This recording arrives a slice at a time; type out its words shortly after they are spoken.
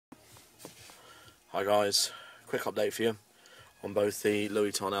Hi guys, quick update for you on both the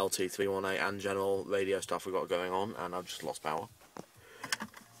Lewiton LT318 and general radio stuff we've got going on, and I've just lost power.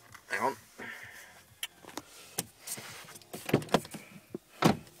 Hang on.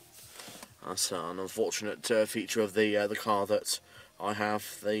 That's an unfortunate feature of the car that I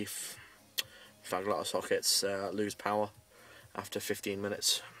have. The fag lighter sockets lose power after 15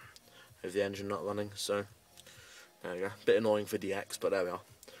 minutes of the engine not running, so there you go. Bit annoying for DX, but there we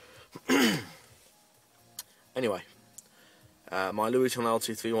are. Anyway, my Lewiton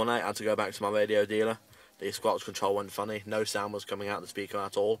LT318 had to go back to my radio dealer. The squelch control went funny, no sound was coming out of the speaker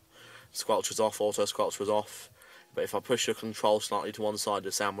at all. Squelch was off, auto squelch was off, but if I push the control slightly to one side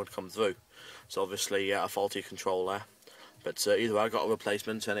the sound would come through. So obviously a faulty control there. But either way I got a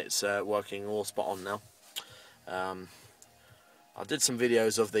replacement and it's working all spot on now. I did some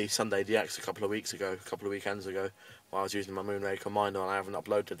videos of the Sunday DX a couple of weekends ago, while I was using my Moonray Commander, and I haven't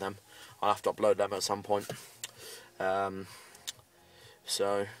uploaded them. I'll have to upload them at some point.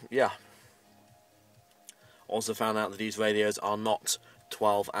 So yeah, also found out that these radios are not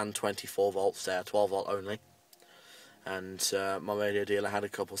 12 and 24 volts, they are 12 volt only, and my radio dealer had a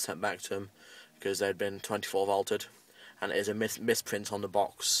couple sent back to him because they'd been 24 volted, and it is a misprint on the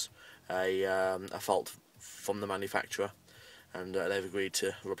box, a fault from the manufacturer, and they've agreed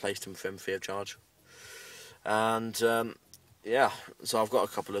to replace them for him free of charge. And yeah, so I've got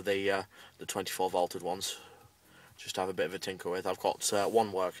a couple of the 24 volted ones just to have a bit of a tinker with. I've got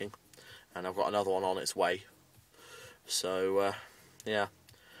one working, and I've got another one on its way. So yeah,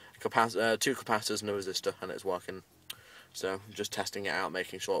 two capacitors and a resistor, and it's working. So I'm just testing it out,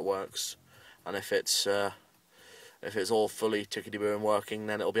 making sure it works, and if it's all fully tickety-boo and working,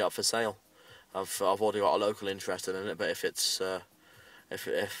 then it'll be up for sale. I've already got a local interested in it, but if it's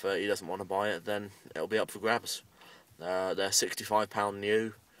if he doesn't want to buy it, then it'll be up for grabs. They're £65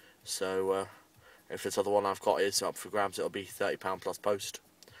 new, so if this other one I've got is up for grabs, it'll be £30 plus post.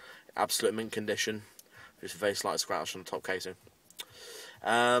 Absolute mint condition, just a very slight scratch on the top casing.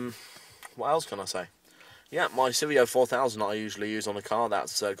 What else can I say? Yeah, my Sirio 4000 that I usually use on the car,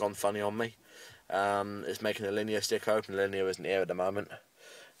 that's gone funny on me. It's making the linear stick open. The linear isn't here at the moment.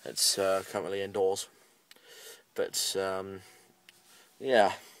 It's currently indoors. But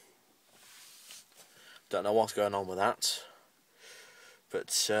yeah, don't know what's going on with that.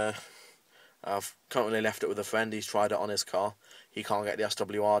 But I've currently left it with a friend. He's tried it on his car. He can't get the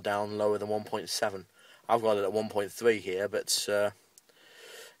SWR down lower than 1.7. I've got it at 1.3 here, but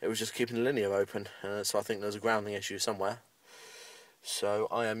it was just keeping the linear open, so I think there's a grounding issue somewhere. So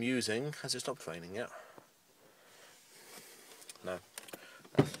I am using... Has it stopped raining yet? No.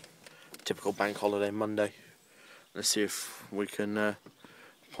 Typical bank holiday Monday. Let's see if we can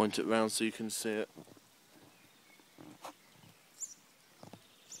point it round so you can see it.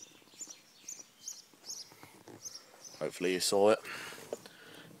 Hopefully you saw it.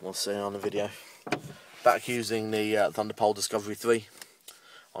 We'll see on the video. Back using the Thunderpole Discovery 3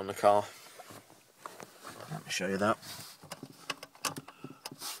 on the car. Let me show you that.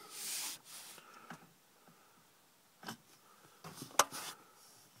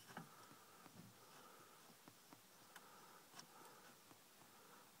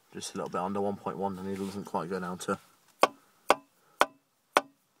 Just a little bit under 1.1, the needle doesn't quite go down to...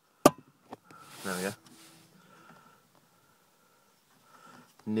 There we go.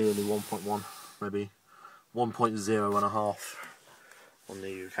 Nearly 1.1, maybe 1.0 and a half on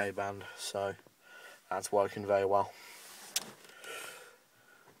the UK band, so that's working very well.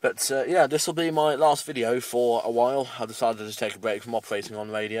 But yeah, this will be my last video for a while. I decided to take a break from operating on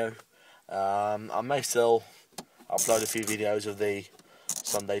radio. I may still upload a few videos of the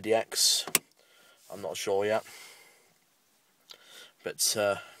Sunday DX, I'm not sure yet. But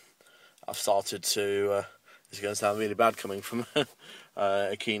I've started to, this is going to sound really bad coming from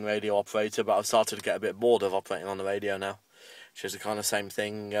a keen radio operator, but I've started to get a bit bored of operating on the radio now. It's just the kind of same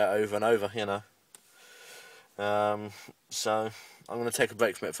thing over and over, you know. So I'm going to take a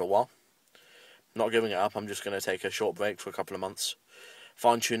break from it for a while. Not giving it up, I'm just going to take a short break for a couple of months.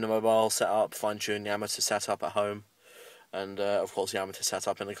 Fine-tune the mobile setup, fine-tune the amateur setup at home, and of course the amateur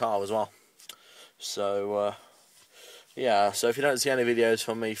setup in the car as well. So yeah, so if you don't see any videos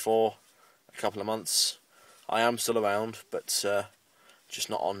from me for a couple of months, I am still around, but just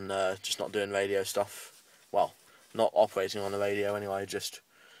not doing radio stuff. Well, not operating on the radio anyway, just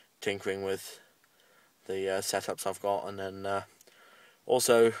tinkering with the setups I've got, and then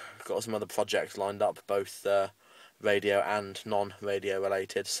also got some other projects lined up, both radio and non-radio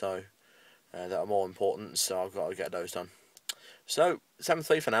related, so that are more important, so I've got to get those done. So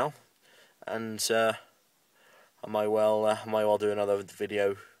 7.3 for now, and I might well do another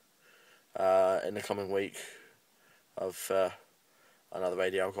video in the coming week of another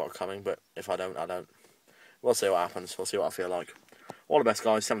radio I've got coming, but if I don't, I don't. We'll see what happens. We'll see what I feel like. All the best,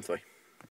 guys. 7-3.